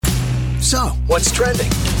So, what's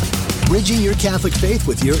trending? Bridging your Catholic faith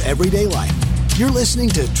with your everyday life. You're listening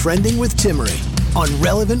to Trending with Timmerie on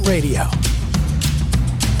Relevant Radio.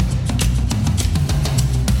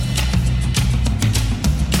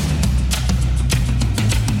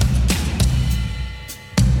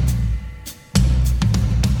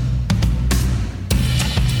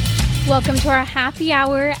 Welcome to our happy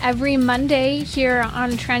hour every Monday here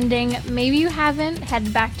on Trending. Maybe you haven't,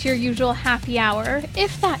 head back to your usual happy hour,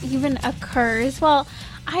 if that even occurs. Well,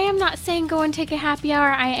 I am not saying go and take a happy hour.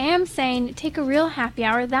 I am saying take a real happy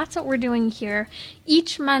hour. That's what we're doing here.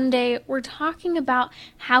 Each Monday, we're talking about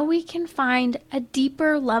how we can find a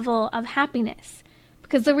deeper level of happiness.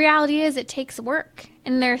 Because the reality is it takes work.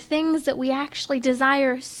 And there are things that we actually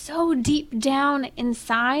desire so deep down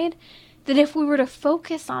inside that if we were to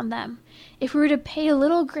focus on them, if we were to pay a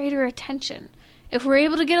little greater attention, if we're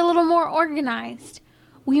able to get a little more organized,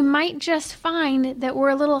 we might just find that we're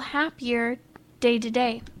a little happier day to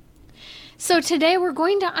day. So today we're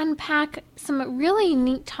going to unpack some really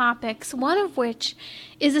neat topics, one of which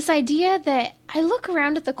is this idea that I look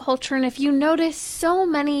around at the culture, and if you notice so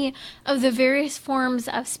many of the various forms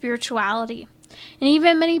of spirituality, and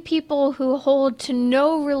even many people who hold to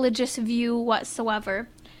no religious view whatsoever,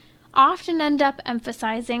 often end up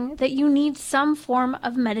emphasizing that you need some form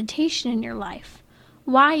of meditation in your life.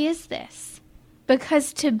 Why is this?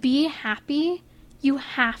 Because to be happy, you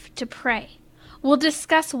have to pray. We'll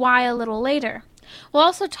discuss why a little later. We'll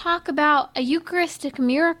also talk about a Eucharistic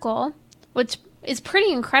miracle, which is pretty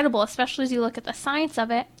incredible, especially as you look at the science of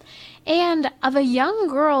it, and of a young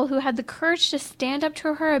girl who had the courage to stand up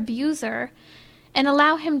to her abuser and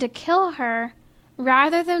allow him to kill her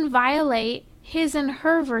rather than violate his and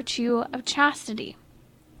her virtue of chastity.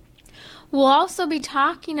 We'll also be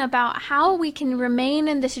talking about how we can remain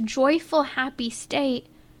in this joyful, happy state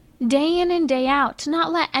day in and day out, to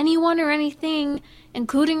not let anyone or anything,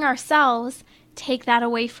 including ourselves, take that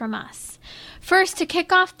away from us. First, to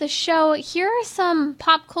kick off the show, here are some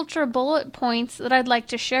pop culture bullet points that I'd like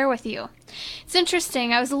to share with you. It's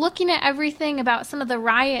interesting. I was looking at everything about some of the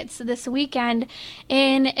riots this weekend,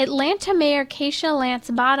 and Atlanta Mayor Keisha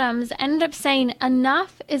Lance Bottoms ended up saying,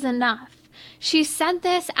 "Enough is enough." She said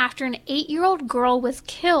this after an 8-year-old girl was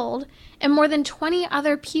killed and more than 20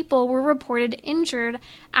 other people were reported injured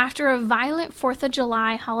after a violent 4th of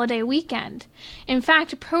July holiday weekend. In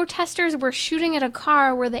fact, protesters were shooting at a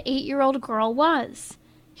car where the 8-year-old girl was.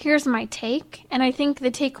 Here's my take, and I think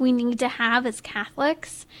the take we need to have as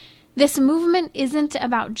Catholics. This movement isn't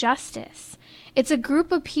about justice. It's a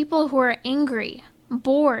group of people who are angry,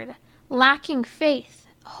 bored, lacking faith,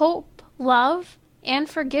 hope, love, and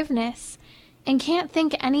forgiveness, and can't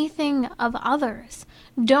think anything of others.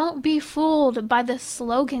 Don't be fooled by the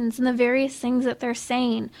slogans and the various things that they're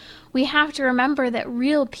saying. We have to remember that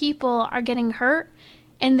real people are getting hurt,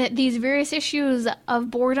 and that these various issues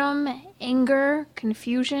of boredom, anger,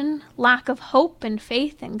 confusion, lack of hope and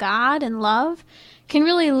faith in God and love can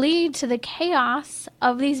really lead to the chaos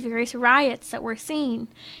of these various riots that we're seeing.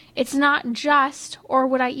 It's not just, or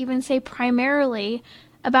would I even say primarily,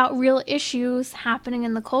 about real issues happening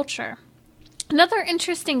in the culture. Another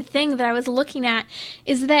interesting thing that I was looking at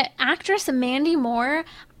is that actress Mandy Moore,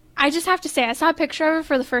 I just have to say, I saw a picture of her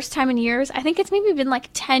for the first time in years. I think it's maybe been like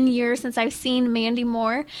 10 years since I've seen Mandy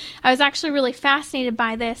Moore. I was actually really fascinated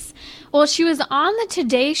by this. Well, she was on the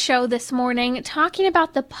Today Show this morning talking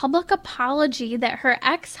about the public apology that her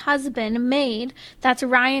ex-husband made, that's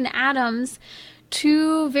Ryan Adams,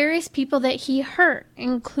 to various people that he hurt,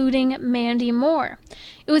 including Mandy Moore.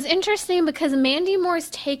 It was interesting because Mandy Moore's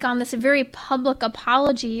take on this very public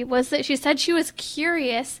apology was that she said she was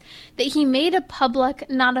curious that he made a public,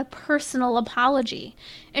 not a personal apology.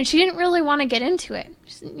 And she didn't really want to get into it.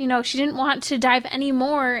 You know, she didn't want to dive any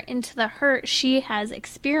more into the hurt she has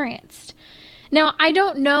experienced. Now, I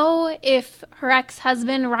don't know if her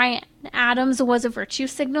ex-husband, Ryan Adams, was a virtue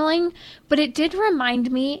signaling, but it did remind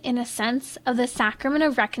me, in a sense, of the sacrament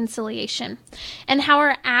of reconciliation and how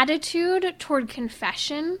our attitude toward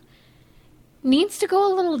confession needs to go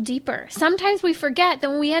a little deeper. Sometimes we forget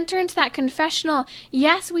that when we enter into that confessional,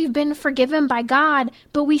 yes, we've been forgiven by God,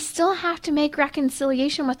 but we still have to make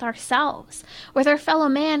reconciliation with ourselves, with our fellow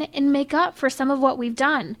man, and make up for some of what we've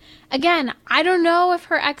done. Again, I don't know if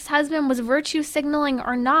her ex-husband was virtue signaling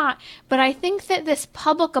or not, but I think that this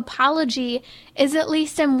public apology is, at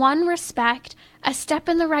least in one respect, a step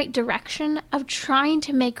in the right direction of trying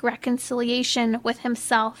to make reconciliation with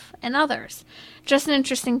himself and others. Just an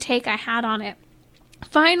interesting take I had on it.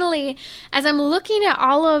 Finally, as I'm looking at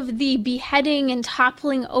all of the beheading and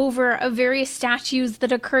toppling over of various statues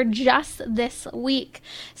that occurred just this week,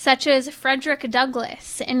 such as Frederick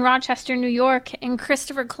Douglass in Rochester, New York, and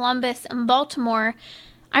Christopher Columbus in Baltimore,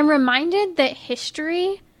 I'm reminded that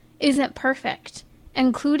history isn't perfect,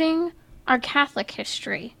 including our Catholic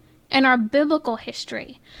history and our biblical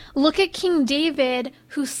history. Look at King David,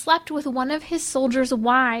 who slept with one of his soldiers'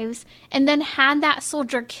 wives and then had that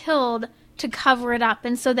soldier killed to cover it up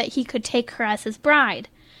and so that he could take her as his bride.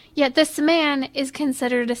 Yet this man is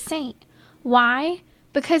considered a saint. Why?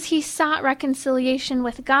 Because he sought reconciliation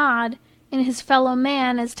with God and his fellow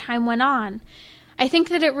man as time went on. I think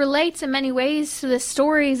that it relates in many ways to the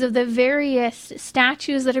stories of the various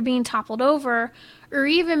statues that are being toppled over, or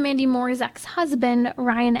even Mandy Moore's ex-husband,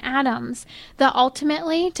 Ryan Adams, that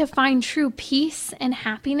ultimately, to find true peace and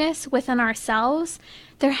happiness within ourselves,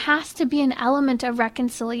 there has to be an element of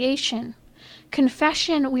reconciliation.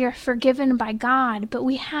 Confession, we are forgiven by God, but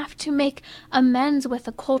we have to make amends with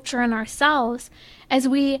the culture and ourselves as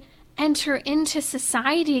we enter into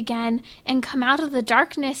society again and come out of the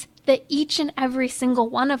darkness that each and every single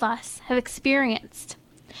one of us have experienced.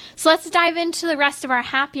 So let's dive into the rest of our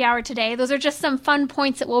happy hour today. Those are just some fun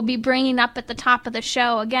points that we'll be bringing up at the top of the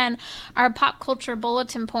show. Again, our pop culture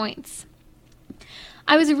bulletin points.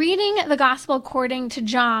 I was reading the Gospel according to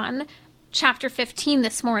John, chapter 15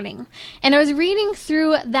 this morning, and I was reading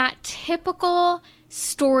through that typical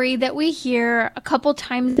story that we hear a couple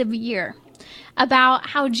times a year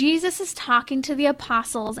about how Jesus is talking to the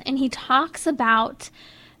apostles, and he talks about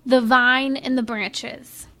the vine and the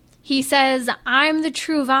branches. He says, I'm the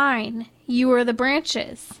true vine, you are the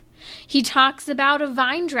branches. He talks about a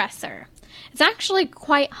vine dresser. It's actually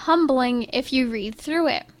quite humbling if you read through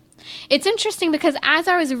it. It's interesting because as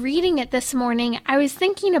I was reading it this morning, I was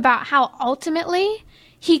thinking about how ultimately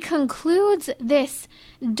he concludes this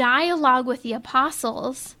dialogue with the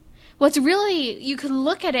apostles. What's really, you could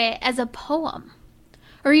look at it as a poem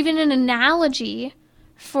or even an analogy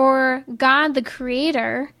for God the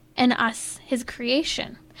Creator and us, his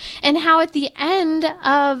creation. And how at the end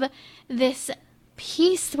of this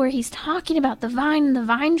piece where he's talking about the vine and the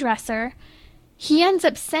vine dresser, he ends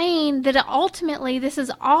up saying that ultimately this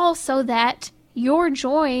is all so that your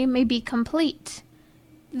joy may be complete.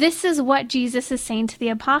 This is what Jesus is saying to the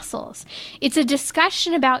apostles. It's a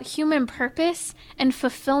discussion about human purpose and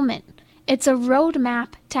fulfillment. It's a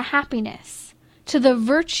roadmap to happiness, to the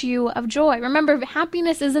virtue of joy. Remember,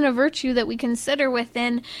 happiness isn't a virtue that we consider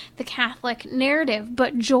within the Catholic narrative,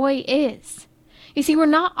 but joy is. You see, we're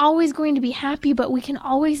not always going to be happy, but we can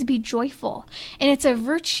always be joyful. And it's a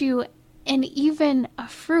virtue and even a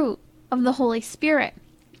fruit of the Holy Spirit.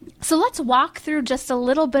 So let's walk through just a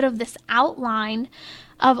little bit of this outline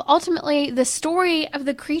of ultimately the story of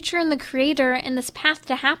the creature and the creator and this path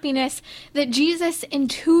to happiness that Jesus in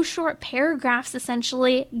 2 short paragraphs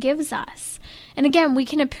essentially gives us. And again, we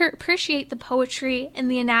can appreciate the poetry and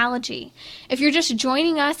the analogy. If you're just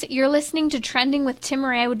joining us, you're listening to Trending with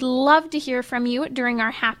Timmerie. I would love to hear from you during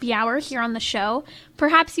our happy hour here on the show.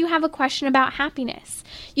 Perhaps you have a question about happiness.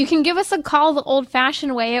 You can give us a call the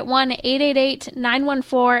old-fashioned way at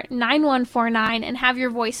 1-888-914-9149 and have your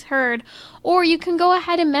voice heard. Or you can go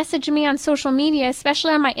ahead and message me on social media,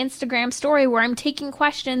 especially on my Instagram story where I'm taking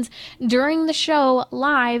questions during the show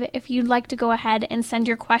live if you'd like to go ahead and send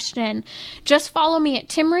your question. Just follow me at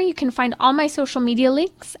Timmerie. You can find all my social media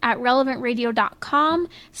links at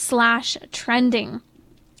relevantradio.com/trending.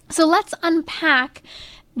 So let's unpack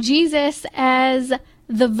Jesus as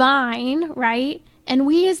the vine, right? And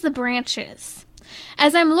we as the branches.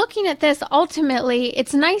 As I'm looking at this, ultimately,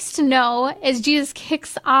 it's nice to know as Jesus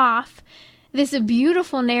kicks off this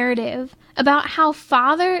beautiful narrative about how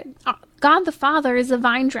God the Father is a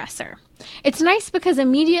vine dresser. It's nice because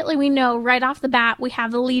immediately we know right off the bat we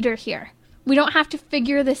have a leader here. We don't have to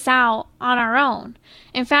figure this out on our own.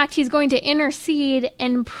 In fact, he's going to intercede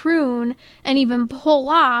and prune and even pull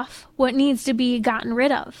off what needs to be gotten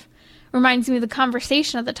rid of. Reminds me of the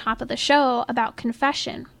conversation at the top of the show about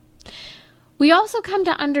confession. We also come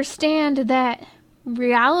to understand that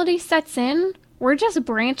reality sets in, we're just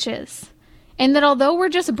branches. And that although we're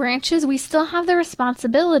just branches, we still have the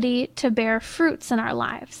responsibility to bear fruits in our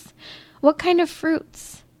lives. What kind of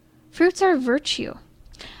fruits? Fruits are virtue.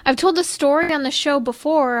 I've told the story on the show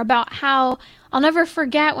before about how I'll never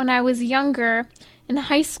forget when I was younger in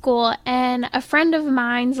high school and a friend of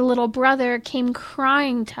mine's little brother came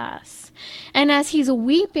crying to us. And as he's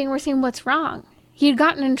weeping, we're saying, what's wrong? He had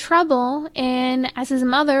gotten in trouble, and as his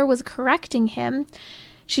mother was correcting him,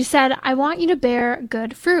 she said, I want you to bear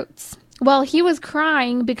good fruits. Well, he was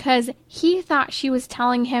crying because he thought she was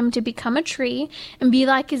telling him to become a tree and be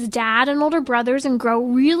like his dad and older brothers and grow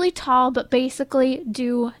really tall, but basically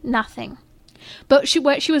do nothing. But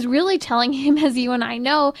what she was really telling him, as you and I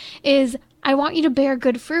know, is, I want you to bear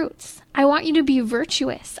good fruits. I want you to be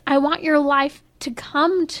virtuous. I want your life to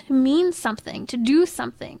come to mean something, to do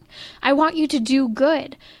something. I want you to do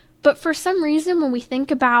good. But for some reason, when we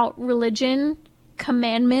think about religion,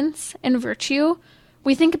 commandments, and virtue,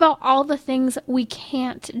 we think about all the things we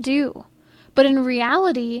can't do. But in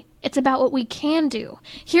reality, it's about what we can do.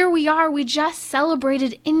 Here we are, we just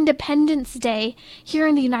celebrated Independence Day here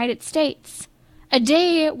in the United States. A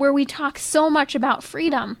day where we talk so much about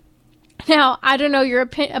freedom. Now, I don't know your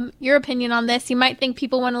opinion on this. You might think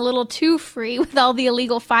people went a little too free with all the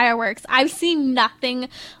illegal fireworks. I've seen nothing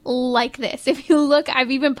like this. If you look,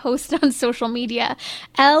 I've even posted on social media,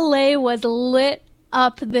 LA was lit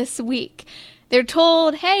up this week. They're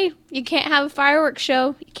told, hey, you can't have a fireworks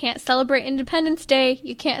show. You can't celebrate Independence Day.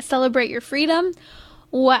 You can't celebrate your freedom.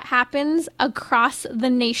 What happens across the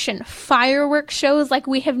nation? Fireworks shows like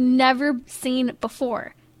we have never seen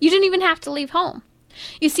before. You didn't even have to leave home.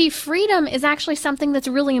 You see, freedom is actually something that's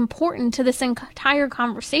really important to this entire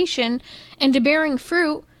conversation and to bearing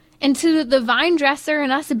fruit and to the vine dresser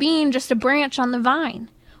and us being just a branch on the vine.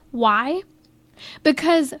 Why?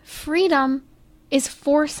 Because freedom is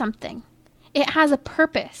for something. It has a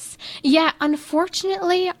purpose. Yet,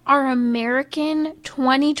 unfortunately, our American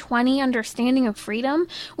 2020 understanding of freedom,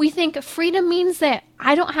 we think freedom means that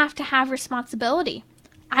I don't have to have responsibility.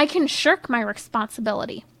 I can shirk my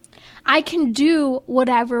responsibility. I can do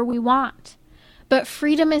whatever we want. But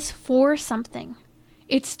freedom is for something.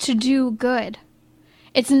 It's to do good.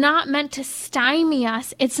 It's not meant to stymie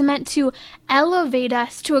us. It's meant to elevate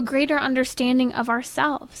us to a greater understanding of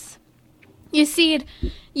ourselves. You see,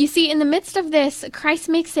 in the midst of this, Christ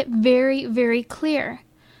makes it very, very clear.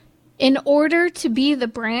 In order to be the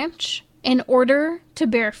branch, in order to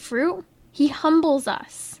bear fruit, he humbles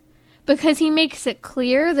us because he makes it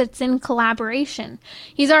clear that it's in collaboration.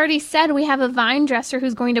 He's already said we have a vine dresser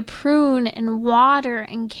who's going to prune and water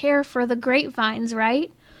and care for the grapevines,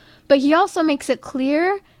 right? But he also makes it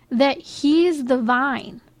clear that he's the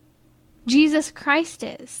vine. Jesus Christ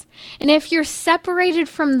is. And if you're separated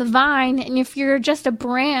from the vine and if you're just a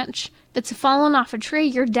branch that's fallen off a tree,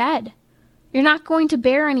 you're dead. You're not going to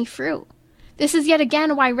bear any fruit. This is yet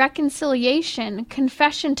again why reconciliation,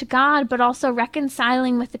 confession to God, but also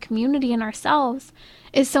reconciling with the community and ourselves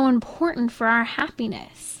is so important for our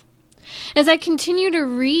happiness. As I continue to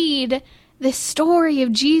read the story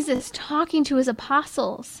of Jesus talking to his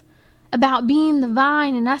apostles about being the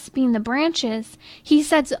vine and us being the branches, he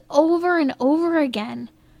says over and over again,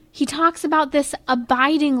 he talks about this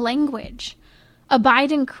abiding language.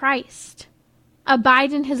 Abide in Christ.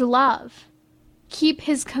 Abide in his love. Keep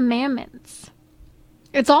his commandments.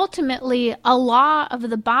 It's ultimately a law of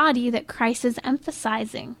the body that Christ is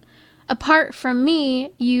emphasizing. Apart from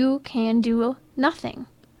me, you can do nothing.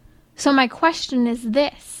 So my question is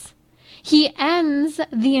this. He ends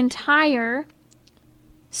the entire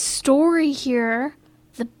story here,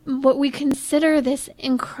 what we consider this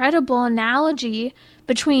incredible analogy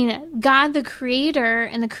between God the Creator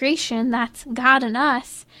and the creation, that's God and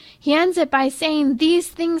us. He ends it by saying, these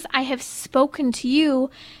things I have spoken to you,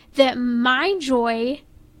 that my joy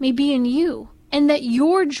may be in you, and that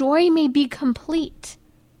your joy may be complete.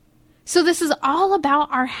 So this is all about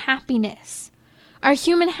our happiness, our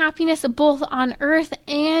human happiness both on earth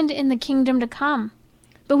and in the kingdom to come.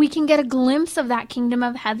 But we can get a glimpse of that kingdom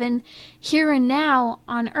of heaven here and now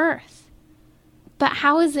on earth. But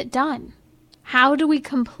how is it done? How do we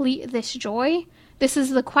complete this joy? This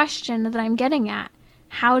is the question that I'm getting at.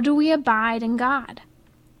 How do we abide in God?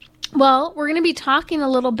 Well, we're going to be talking a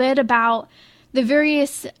little bit about the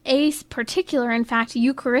various, particular, in fact,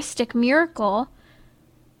 Eucharistic miracle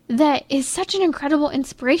that is such an incredible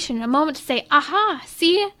inspiration. A moment to say, aha,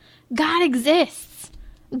 see, God exists.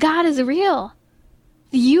 God is real.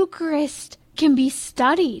 The Eucharist can be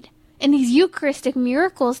studied, and these Eucharistic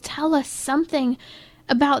miracles tell us something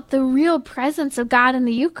about the real presence of God in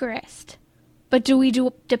the Eucharist. But do we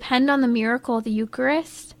depend on the miracle of the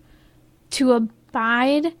Eucharist to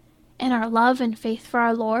abide in our love and faith for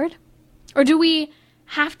our Lord? Or do we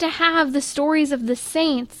have to have the stories of the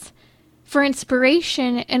saints for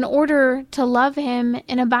inspiration in order to love him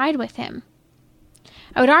and abide with him?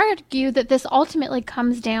 I would argue that this ultimately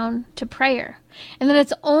comes down to prayer, and that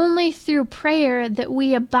it's only through prayer that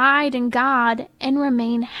we abide in God and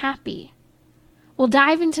remain happy. We'll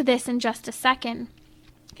dive into this in just a second.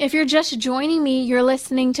 If you're just joining me, you're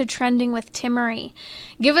listening to Trending with Timmery.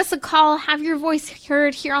 Give us a call, have your voice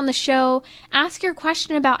heard here on the show, ask your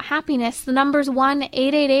question about happiness. The number's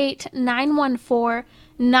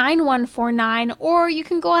 1-888-914-9149, or you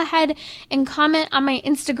can go ahead and comment on my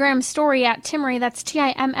Instagram story at Timmery, that's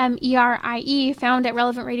Timmerie, found at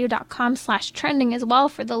relevantradio.com/trending as well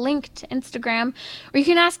for the link to Instagram, or you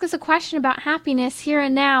can ask us a question about happiness here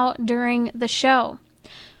and now during the show.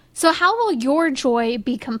 So how will your joy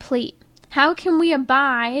be complete? How can we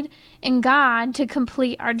abide in God to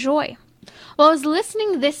complete our joy? Well, I was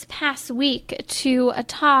listening this past week to a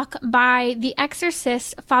talk by the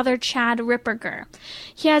exorcist, Father Chad Ripperger.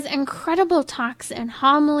 He has incredible talks and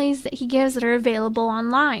homilies that he gives that are available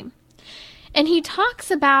online. And he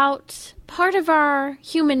talks about part of our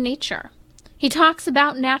human nature. He talks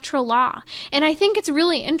about natural law, and I think it's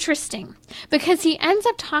really interesting because he ends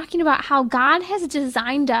up talking about how God has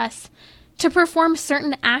designed us to perform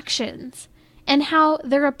certain actions and how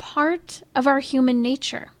they're a part of our human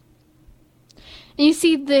nature. And you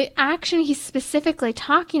see, the action he's specifically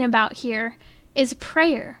talking about here is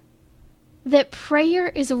prayer. That prayer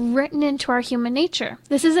is written into our human nature.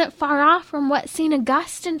 This isn't far off from what St.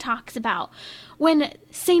 Augustine talks about. When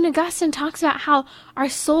St. Augustine talks about how our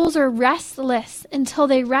souls are restless until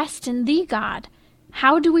they rest in thee, God.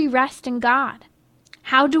 How do we rest in God?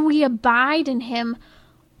 How do we abide in Him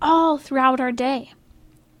all throughout our day?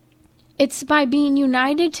 It's by being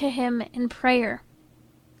united to Him in prayer.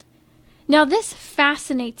 Now, this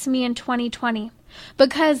fascinates me in 2020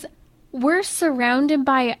 because we're surrounded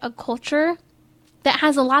by a culture that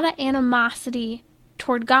has a lot of animosity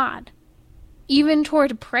toward God, even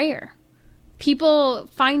toward prayer. People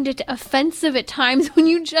find it offensive at times when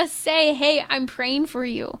you just say, hey, I'm praying for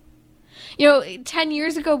you. 10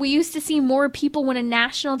 years ago, we used to see more people when a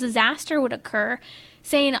national disaster would occur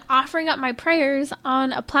saying, offering up my prayers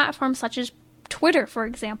on a platform such as Twitter, for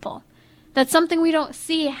example. That's something we don't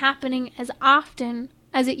see happening as often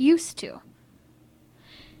as it used to.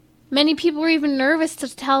 Many people are even nervous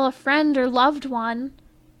to tell a friend or loved one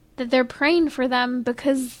that they're praying for them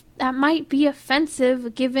because that might be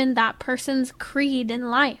offensive given that person's creed in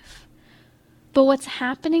life. But what's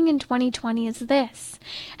happening in 2020 is this.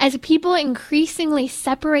 As people increasingly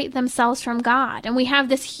separate themselves from God, and we have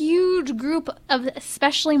this huge group of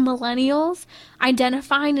especially millennials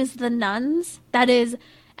identifying as the nones, that is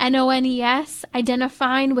NONES,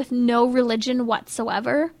 identifying with no religion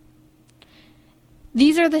whatsoever.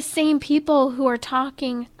 These are the same people who are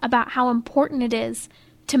talking about how important it is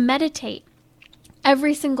to meditate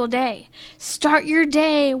every single day. Start your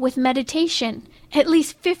day with meditation, at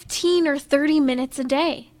least 15 or 30 minutes a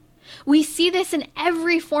day. We see this in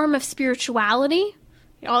every form of spirituality.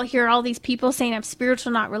 You'll hear all these people saying I'm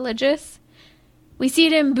spiritual, not religious. We see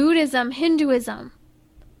it in Buddhism, Hinduism.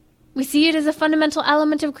 We see it as a fundamental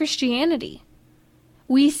element of Christianity.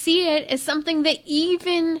 We see it as something that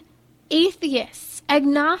even atheists,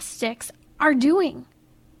 agnostics are doing.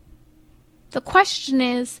 The question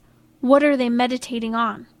is, what are they meditating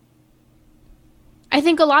on? I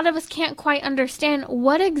think a lot of us can't quite understand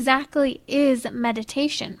what exactly is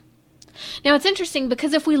meditation. Now, it's interesting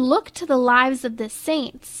because if we look to the lives of the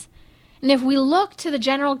saints, and if we look to the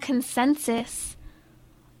general consensus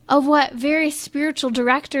of what various spiritual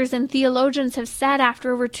directors and theologians have said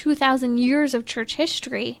after over 2,000 years of church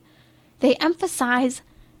history, they emphasize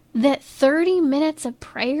that 30 minutes of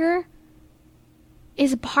prayer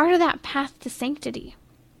is part of that path to sanctity.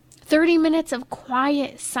 30 minutes of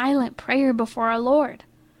quiet, silent prayer before our Lord.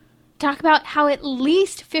 Talk about how at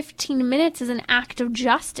least 15 minutes is an act of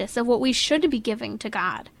justice of what we should be giving to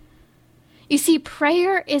God. You see,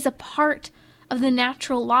 prayer is a part of the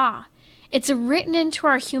natural law. It's written into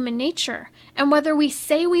our human nature, and whether we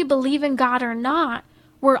say we believe in God or not,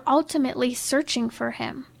 we're ultimately searching for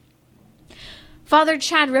Him. Father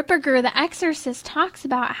Chad Ripperger, the exorcist, talks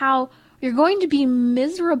about how you're going to be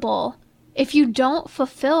miserable if you don't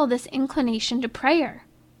fulfill this inclination to prayer.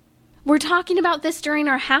 We're talking about this during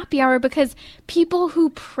our happy hour because people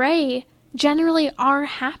who pray generally are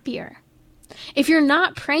happier. If you're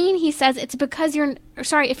not praying, he says, if you're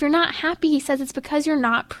not happy, he says it's because you're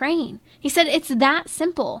not praying. He said it's that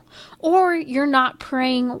simple. Or you're not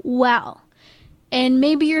praying well. And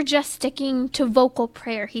maybe you're just sticking to vocal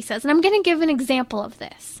prayer, he says. And I'm going to give an example of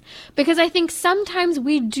this. Because I think sometimes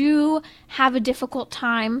we do have a difficult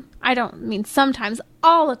time. I don't mean sometimes,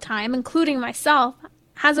 all the time, including myself,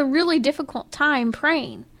 has a really difficult time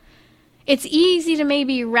praying. It's easy to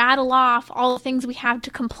maybe rattle off all the things we have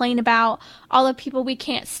to complain about, all the people we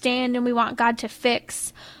can't stand and we want God to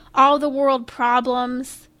fix, all the world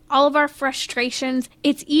problems, all of our frustrations,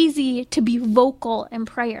 it's easy to be vocal in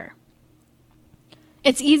prayer.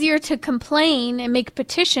 It's easier to complain and make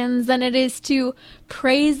petitions than it is to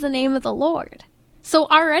praise the name of the Lord. So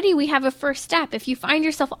already we have a first step. If you find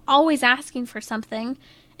yourself always asking for something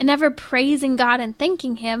and never praising God and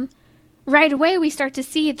thanking Him, right away we start to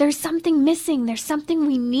see there's something missing. There's something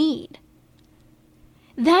we need.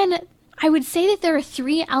 Then I would say that there are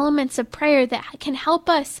 3 elements of prayer that can help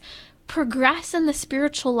us progress in the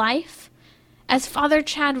spiritual life, as Father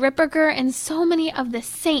Chad Ripperger and so many of the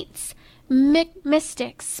saints,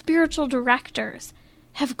 mystics, spiritual directors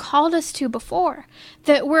have called us to before.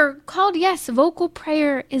 That we're called, yes, vocal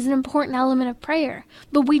prayer is an important element of prayer,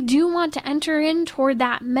 but we do want to enter in toward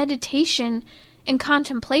that meditation and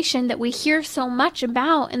contemplation that we hear so much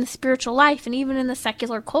about in the spiritual life and even in the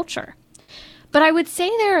secular culture. But I would say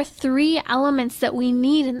there are 3 elements that we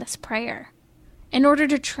need in this prayer in order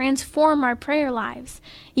to transform our prayer lives.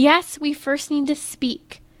 Yes, we first need to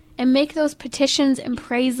speak and make those petitions and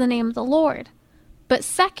praise the name of the Lord. But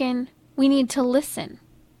second, we need to listen.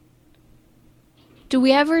 Do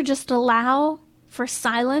we ever just allow for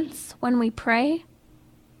silence when we pray?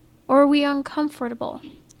 Or are we uncomfortable?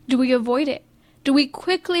 Do we avoid it? Do we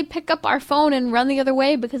quickly pick up our phone and run the other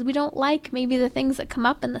way because we don't like maybe the things that come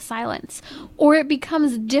up in the silence? Or it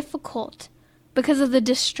becomes difficult because of the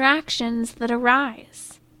distractions that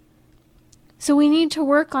arise. So we need to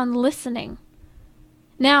work on listening.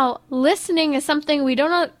 Now, listening is something we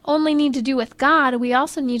don't only need to do with God, we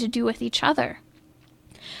also need to do with each other.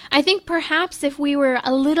 I think perhaps if we were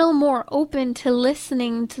a little more open to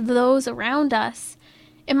listening to those around us,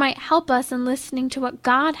 it might help us in listening to what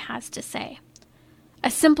God has to say. A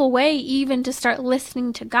simple way even to start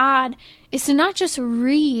listening to God is to not just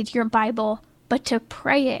read your Bible, but to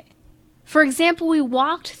pray it. For example, we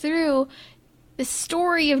walked through the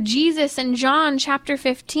story of Jesus in John chapter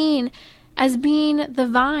 15 as being the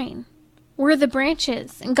vine. We're the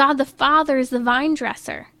branches, and God the Father is the vine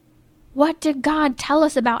dresser. What did God tell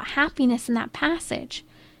us about happiness in that passage?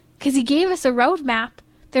 Because He gave us a roadmap.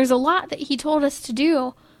 There's a lot that He told us to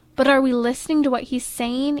do, but are we listening to what He's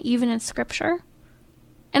saying even in Scripture?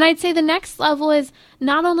 And I'd say the next level is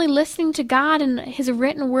not only listening to God and His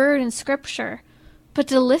written word in Scripture, but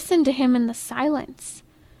to listen to Him in the silence.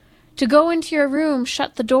 To go into your room,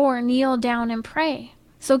 shut the door, kneel down and pray.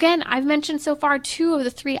 So again, I've mentioned so far 2 of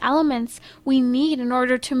the 3 elements we need in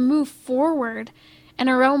order to move forward in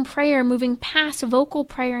our own prayer, moving past vocal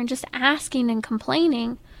prayer and just asking and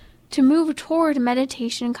complaining, to move toward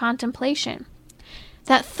meditation and contemplation.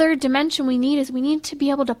 That 3rd dimension we need is we need to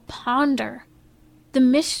be able to ponder the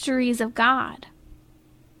mysteries of God,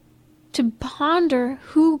 to ponder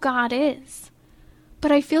who God is.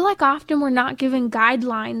 But I feel like often we're not given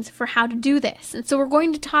guidelines for how to do this. And so we're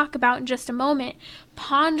going to talk about in just a moment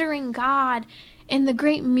pondering God and the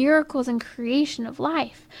great miracles and creation of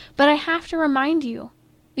life. But I have to remind you,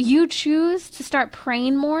 you choose to start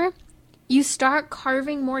praying more, you start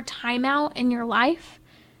carving more time out in your life,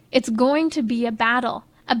 it's going to be a battle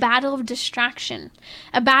of distraction,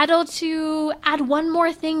 a battle to add one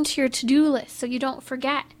more thing to your to-do list so you don't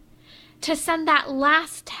forget, to send that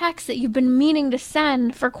last text that you've been meaning to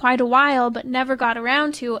send for quite a while but never got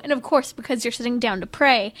around to. And of course, because you're sitting down to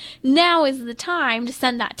pray, now is the time to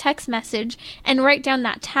send that text message and write down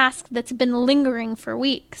that task that's been lingering for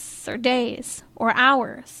weeks or days or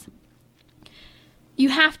hours. You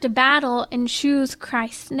have to battle and choose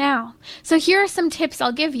Christ now. So here are some tips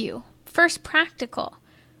I'll give you. First, practical.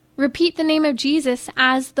 Repeat the name of Jesus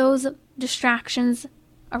as those distractions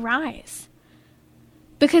arise.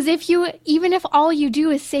 Because even if all you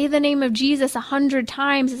do is say the name of Jesus 100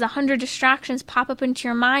 times as 100 distractions pop up into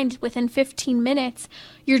your mind within 15 minutes,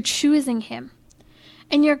 you're choosing Him.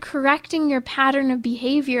 And you're correcting your pattern of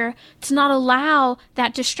behavior to not allow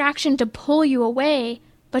that distraction to pull you away,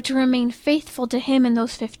 but to remain faithful to Him in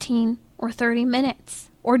those 15 or 30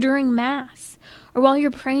 minutes, or during Mass, or while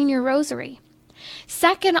you're praying your rosary.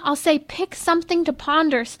 Second, I'll say pick something to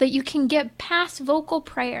ponder so that you can get past vocal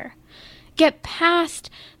prayer. Get past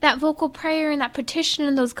that vocal prayer and that petition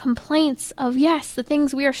and those complaints of, yes, the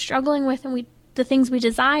things we are struggling with and the things we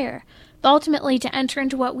desire, but ultimately to enter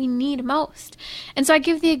into what we need most. And so I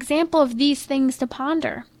give the example of these things to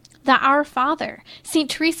ponder. The Our Father. St.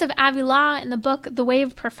 Teresa of Avila in the book The Way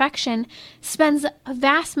of Perfection spends a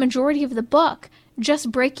vast majority of the book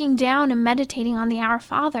just breaking down and meditating on the Our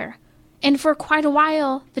Father. And for quite a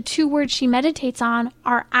while, the 2 words she meditates on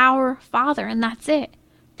are Our Father, and that's it.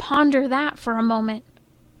 Ponder that for a moment.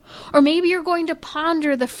 Or maybe you're going to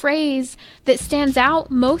ponder the phrase that stands out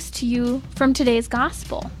most to you from today's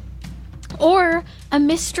gospel. Or a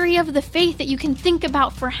mystery of the faith that you can think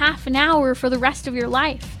about for half an hour for the rest of your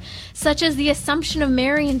life, such as the Assumption of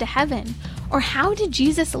Mary into heaven, or how did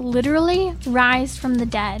Jesus literally rise from the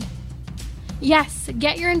dead? Yes,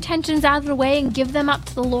 get your intentions out of the way and give them up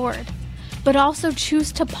to the Lord, but also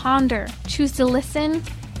choose to ponder, choose to listen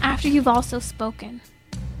after you've also spoken.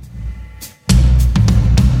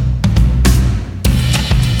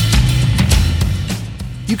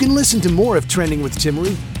 You can listen to more of Trending with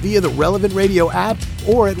Timmery via the Relevant Radio app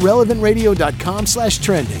or at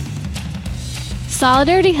relevantradio.com/trending.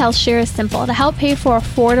 Solidarity HealthShare is simple to help pay for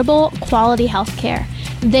affordable, quality health care.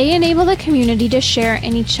 They enable the community to share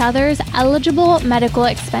in each other's eligible medical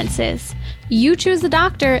expenses. You choose the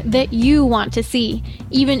doctor that you want to see.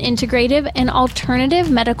 Even integrative and alternative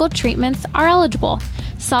medical treatments are eligible.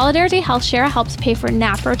 Solidarity HealthShare helps pay for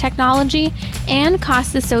NAPRO technology and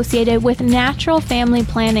costs associated with natural family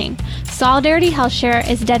planning. Solidarity HealthShare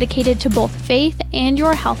is dedicated to both faith and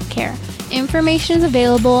your health care. Information is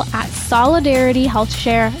available at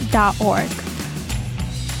solidarityhealthshare.org.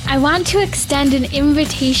 I want to extend an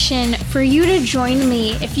invitation for you to join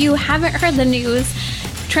me. If you haven't heard the news,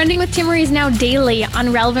 Trending with Timmery is now daily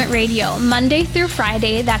on Relevant Radio, Monday through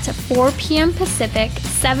Friday. That's at 4 p.m. Pacific,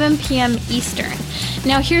 7 p.m. Eastern.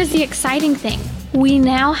 Now, here's the exciting thing. We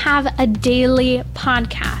now have a daily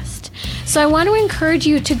podcast. So I want to encourage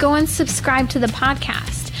you to go and subscribe to the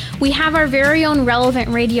podcast. We have our very own Relevant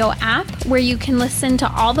Radio app where you can listen to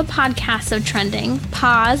all the podcasts of Trending,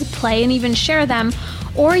 pause, play, and even share them.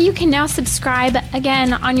 Or you can now subscribe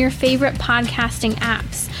again on your favorite podcasting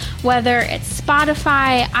apps, whether it's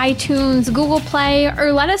Spotify, iTunes, Google Play,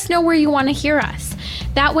 or let us know where you want to hear us.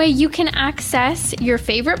 That way you can access your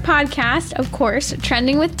favorite podcast, of course,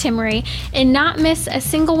 Trending with Timmery, and not miss a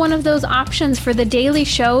single one of those options for the daily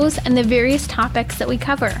shows and the various topics that we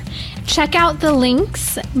cover. Check out the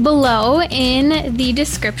links below in the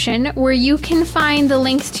description where you can find the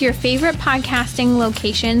links to your favorite podcasting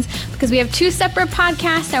locations, because we have 2 separate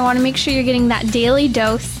podcasts. I want to make sure you're getting that daily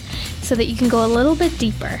dose so that you can go a little bit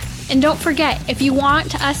deeper. And don't forget, if you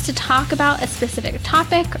want us to talk about a specific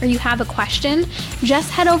topic or you have a question,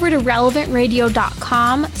 just head over to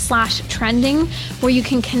relevantradio.com/trending where you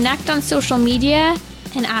can connect on social media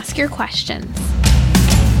and ask your questions.